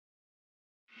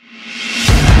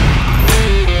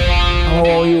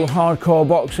hardcore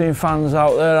boxing fans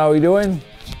out there, how are you doing?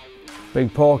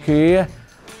 Big Porky here,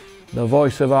 the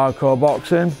voice of hardcore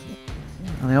boxing,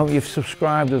 and I hope you've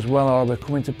subscribed as well, or I'll be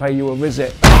coming to pay you a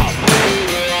visit.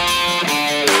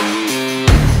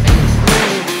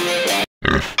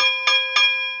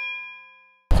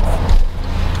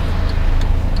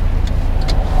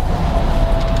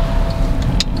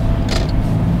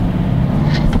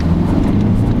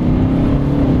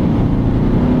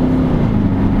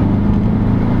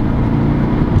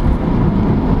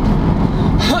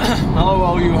 Hello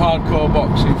all you hardcore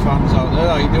boxing fans out there,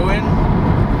 how you doing?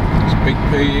 It's Big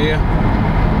P here,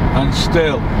 and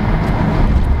still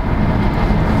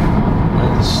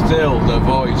the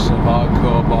voice of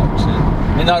hardcore boxing.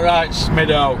 Isn't that right,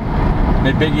 Smiddo?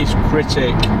 My biggest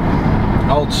critic,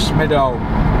 old Smiddo.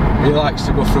 He likes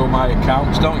to go through my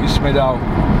accounts, don't you, Smiddo?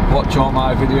 Watch all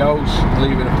my videos,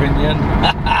 leave an opinion.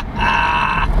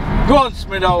 Go on,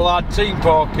 Smiddo lad, Team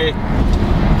Porky.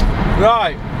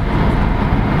 Right.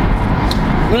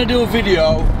 I'm going to do a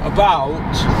video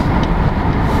about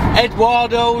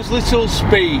Eduardo's little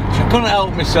speech. I couldn't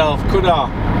help myself, could I?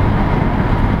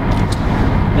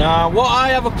 Now, what I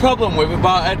have a problem with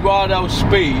about Eduardo's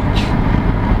speech,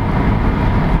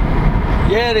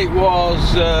 yeah, it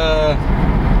was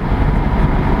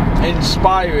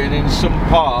inspiring in some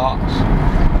parts,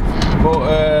 but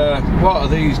what are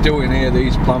these doing here,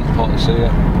 these plant pots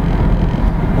here?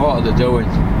 What are they doing?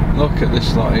 Look at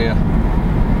this lot here.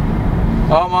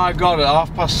 Oh my god, at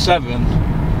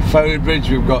 7:30, Ferry Bridge,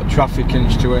 we've got traffic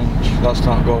inch to inch. That's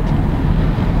not good.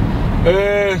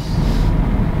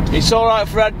 It's alright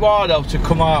for Eduardo to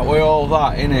come out with all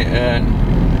that, innit, and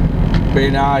be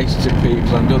nice to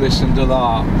people and do this and do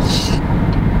that.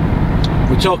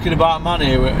 We're talking about a man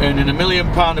here earning £1 million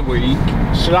a week,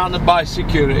 surrounded by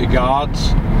security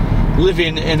guards,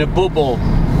 living in a bubble,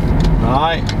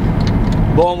 right?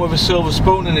 Born with a silver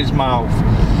spoon in his mouth.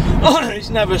 He's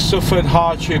never suffered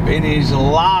hardship in his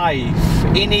life.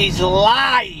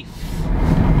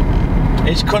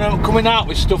 He's coming out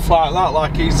with stuff like that,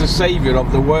 like he's the saviour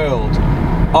of the world.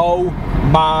 Oh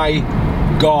my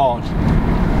god.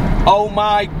 Oh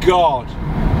my god.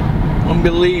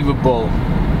 Unbelievable.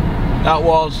 That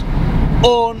was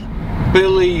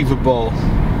unbelievable.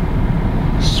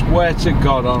 Swear to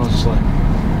God, honestly.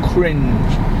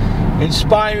 Cringe.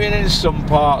 Inspiring in some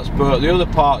parts, but the other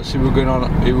parts he were going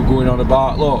on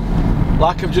about, look,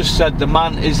 like I've just said, the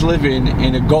man is living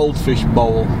in a goldfish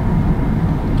bowl.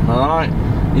 Alright?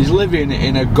 He's living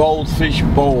in a goldfish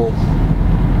bowl.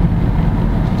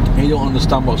 He don't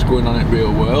understand what's going on in the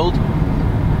real world.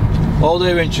 All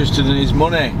they're interested in is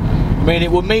money. I mean,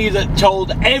 it was me that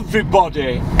told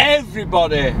everybody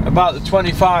about the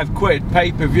 25 quid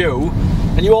pay-per-view.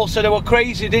 And you all said I were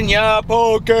crazy, didn't you?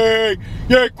 Porky!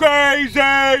 You're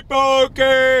crazy,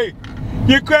 Porky!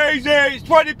 You're crazy! It's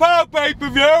 £20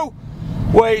 pay-per-view!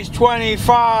 Well, it's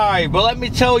 25. But let me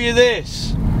tell you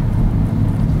this.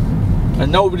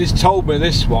 And nobody's told me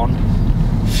this one.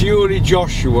 Fury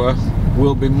Joshua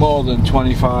will be more than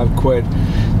 25 quid.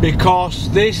 Because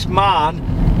this man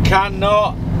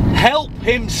cannot help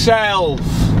himself.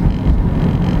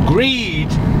 Greed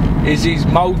is his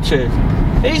motive.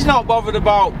 He's not bothered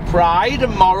about pride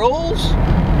and morals.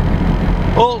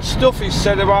 All stuff is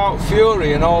said about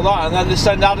Fury and all that, and then they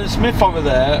send Adam Smith over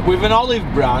there with an olive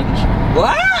branch.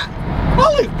 What?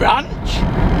 Olive branch?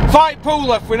 Fight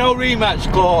Pulev with no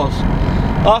rematch clause.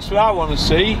 That's what I want to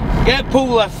see. Get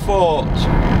Pulev fought.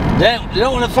 They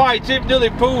don't want to fight him, do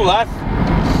they, Pulev?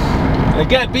 They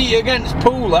get beat against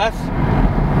Pulev.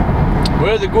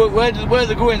 Where are they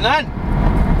going then?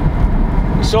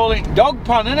 It's all in dog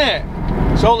pan, isn't it?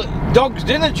 It's all dog's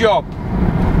dinner job.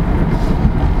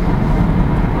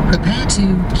 Prepare to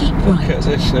keep right. Look at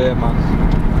this here,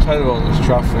 man. Terrible, this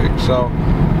traffic. So,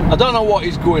 I don't know what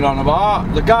he's going on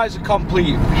about. The guy's a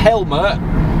complete helmet.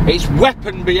 It's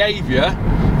weapon behaviour.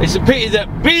 It's a pity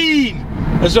that Bean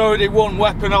has already won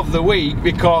Weapon of the Week,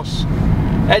 because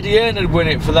Eddie Hearn would win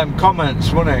it for them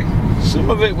comments, wouldn't he? Some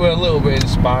of it were a little bit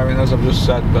inspiring, as I've just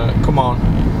said, but come on.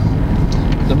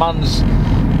 The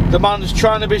man's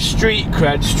trying to be street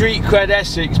cred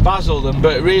Essex, Basildon,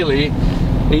 but really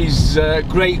he's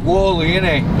Great Whalley, isn't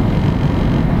he?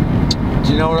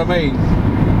 Do you know what I mean?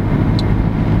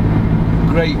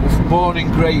 Born in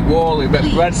Great Whalley, but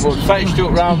Brentwood, fetched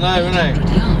up round there, isn't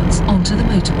he? Yards onto the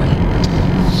motorway.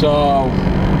 So,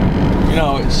 you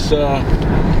know, it's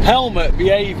helmet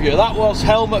behaviour. That was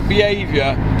helmet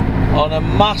behaviour on a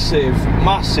massive,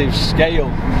 massive scale.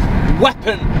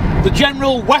 Weapon. The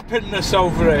general weaponness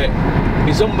over it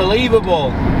is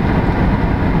unbelievable.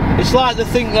 It's like they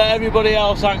think that everybody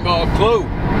else ain't got a clue.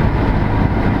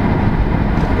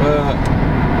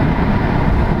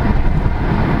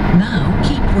 Now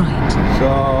keep right.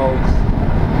 So,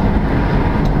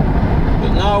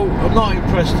 but now I'm not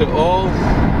impressed at all.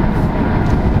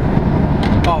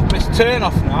 Oh, I've missed turn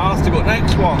off now. I'll have to go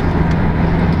next one.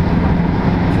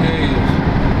 Jeez.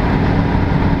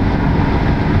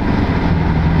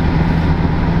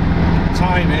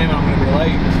 Time in, I'm going to be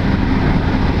late.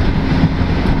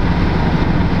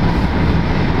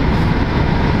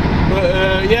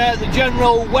 But yeah, the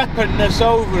general weaponness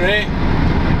over it,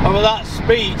 over that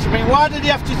speech. I mean, why did he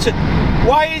have to?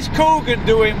 Why is Coogan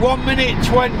doing 1 minute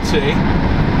 20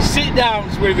 sit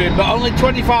downs with him, but only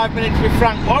 25 minutes with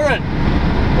Frank Warren?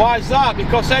 Why is that?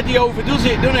 Because Eddie overdoes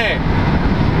it, doesn't he?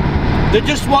 They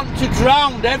just want to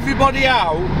drown everybody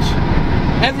out.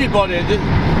 Everybody.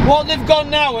 What they've gone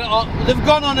now, they've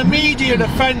gone on a media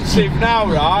offensive now,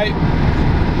 right?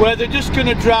 Where they're just going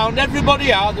to drown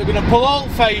everybody out. They're going to pull all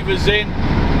favours in,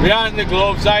 behind the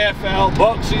gloves, IFL,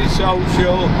 boxing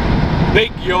social,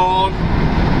 big yawn.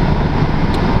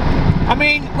 I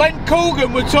mean, when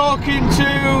Coogan were talking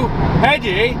to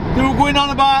Eddie, they were going on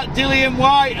about Dillian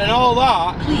White and all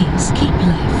that. Please keep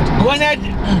left. When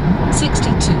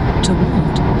M62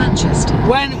 toward Manchester.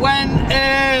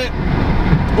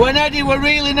 When Eddie were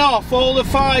reeling off all the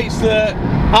fights that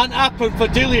hadn't happened for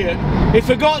Dillian, he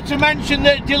forgot to mention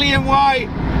that Dillian White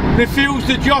refused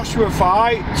the Joshua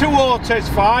fight, 2 Ortiz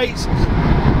fights,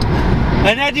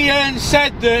 and Eddie Hearns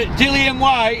said that Dillian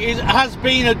White has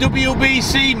been a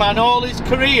WBC man all his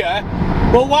career.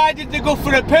 Well, why did they go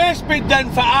for a purse bid then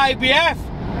for IBF?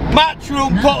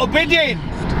 Matchroom put a bid in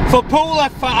for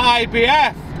Pulev for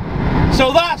IBF.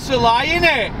 So that's a lie,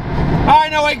 innit? I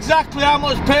know exactly how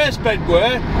much purse bid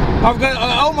were. I've got it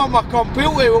at home on my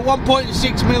computer. It was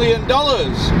 $1.6 million.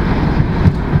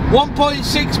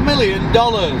 $1.6 million,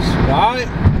 right?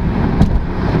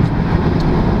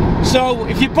 So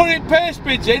if you're putting purse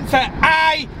bids in for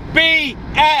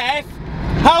IBF,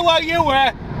 how are you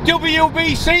a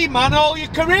WBC man all your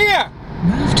career?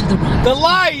 Move to the right. The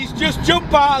lies just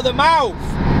jump out of the mouth.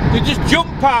 They just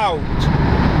jump out.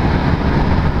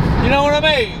 You know what I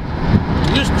mean?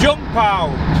 They just jump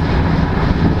out.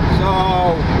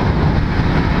 So,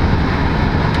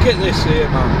 look at this here,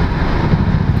 man.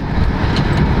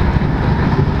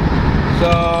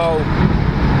 So,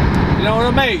 you know what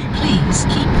I mean? Please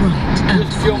keep right and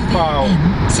just jump out.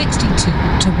 M62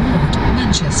 toward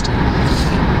Manchester.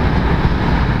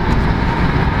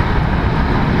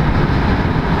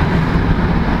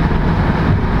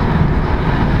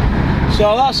 So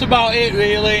that's about it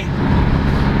really.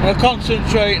 I'm going to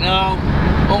concentrate now,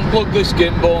 unplug this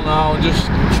gimbal now and just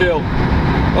chill.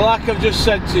 But like I've just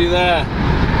said to you there,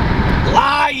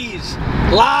 lies,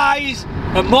 lies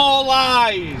and more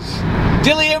lies.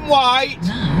 Dillian White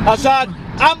has had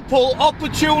ample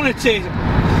opportunity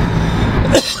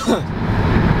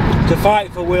to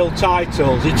fight for world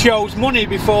titles. He chose money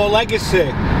before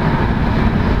legacy.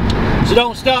 So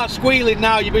don't start squealing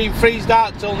now, you're being freezed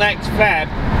out till next Feb.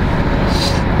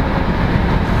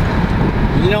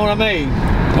 You know what I mean?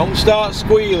 Don't start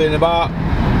squealing about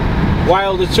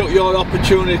Wilder took your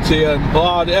opportunity and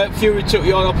blah, Fury took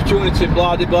your opportunity and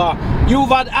blah blah. You've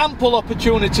had ample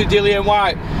opportunity, Dillian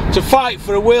White, to fight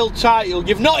for a world title.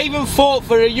 You've not even fought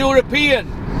for a European.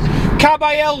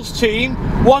 Caballe's team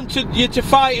wanted you to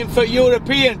fight him for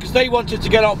European because they wanted to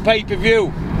get on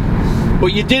pay-per-view.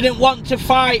 But you didn't want to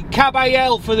fight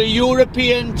Caballel for the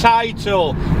European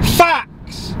title.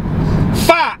 Facts!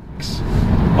 Facts!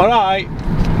 Alright,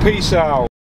 peace out.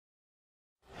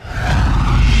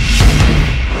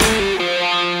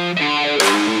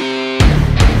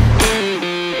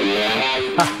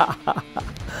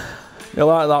 You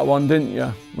like that one, didn't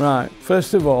you? Right,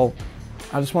 first of all,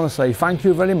 I just want to say thank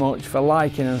you very much for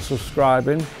liking and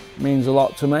subscribing. It means a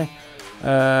lot to me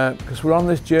because we're on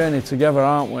this journey together,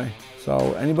 aren't we?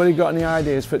 So anybody got any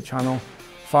ideas for the channel,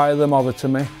 fire them over to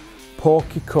me,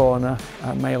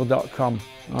 porkycorner@mail.com.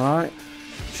 Alright,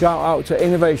 shout out to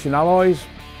Innovation Alloys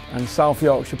and South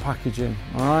Yorkshire Packaging.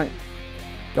 Alright,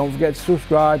 don't forget to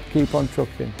subscribe, keep on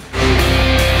trucking.